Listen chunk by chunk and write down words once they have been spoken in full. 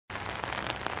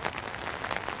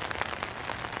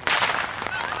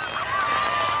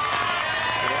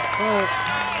You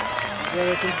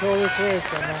gotta control this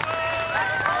race, Emma.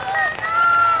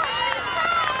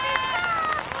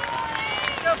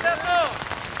 Go, Tempo!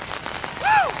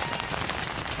 Woo!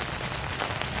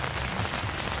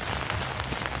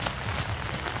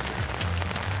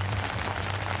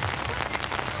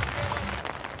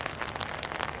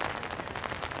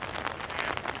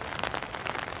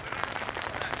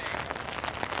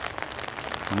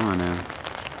 Come on now.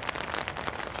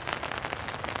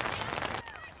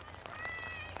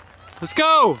 Let's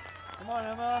go! Come on,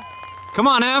 Emma. Come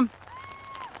on, Em.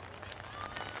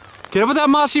 Get up with that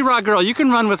mossy rock girl. You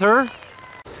can run with her.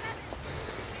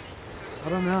 I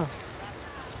don't know.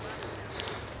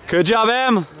 Good job,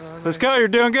 Em. Let's go. You're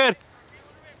doing good.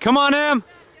 Come on, Em.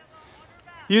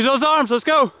 Use those arms. Let's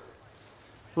go.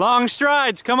 Long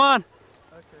strides. Come on.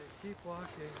 Okay, keep walking.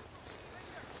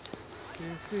 Can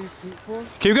you see? Keep forward.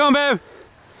 Keep going, babe.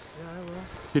 Yeah, I will.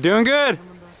 You're doing good.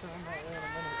 Coming back down that way in a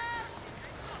minute.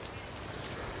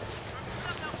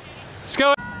 Let's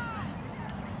go.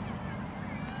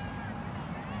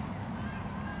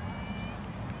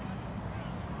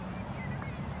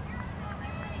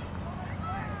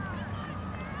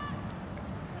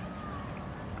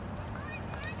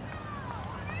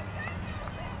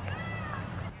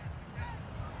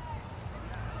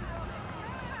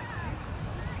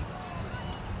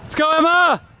 Let's go,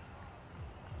 Emma!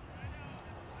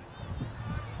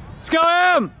 Let's go,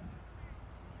 Em!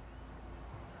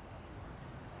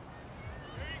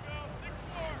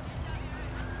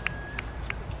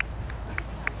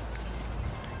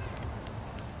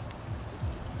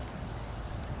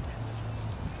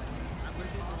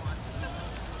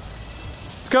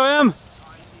 Let's go, Em!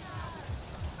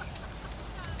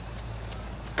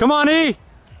 Come on, E!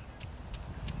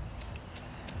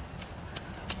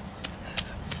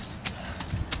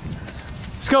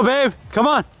 Let's go, babe. Come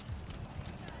on.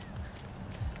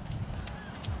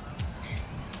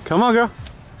 Come on, girl.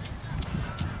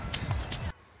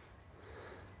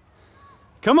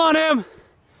 Come on, Em.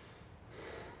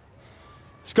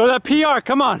 Let's go to that PR.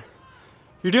 Come on.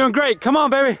 You're doing great. Come on,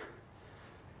 baby.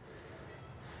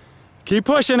 Keep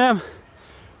pushing, Em.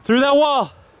 Through that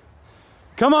wall.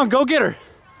 Come on, go get her.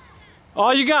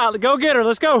 All you got. Go get her.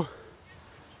 Let's go.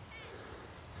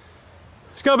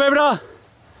 Let's go, baby doll.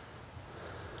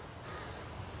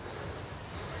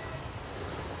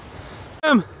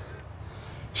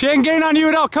 She ain't getting on you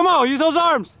at all. Come on, use those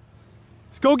arms.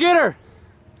 Let's go get her.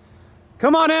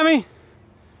 Come on, Emmy.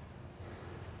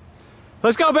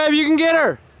 Let's go, baby. You can get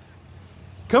her.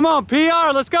 Come on,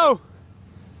 PR. Let's go.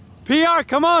 PR,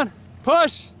 come on.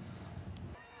 Push.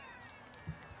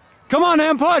 Come on,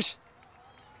 Em. Push.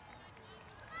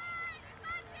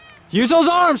 Use those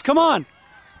arms. Come on.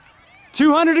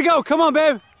 200 to go. Come on,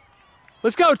 babe.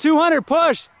 Let's go. 200.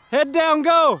 Push. Head down.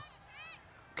 Go.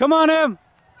 Come on, Em.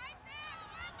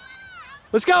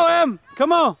 Let's go, Em.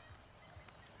 Come on.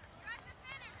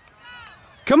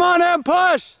 Come on, Em.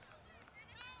 Push.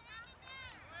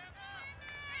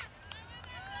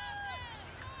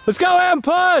 Let's go, Em.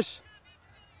 Push.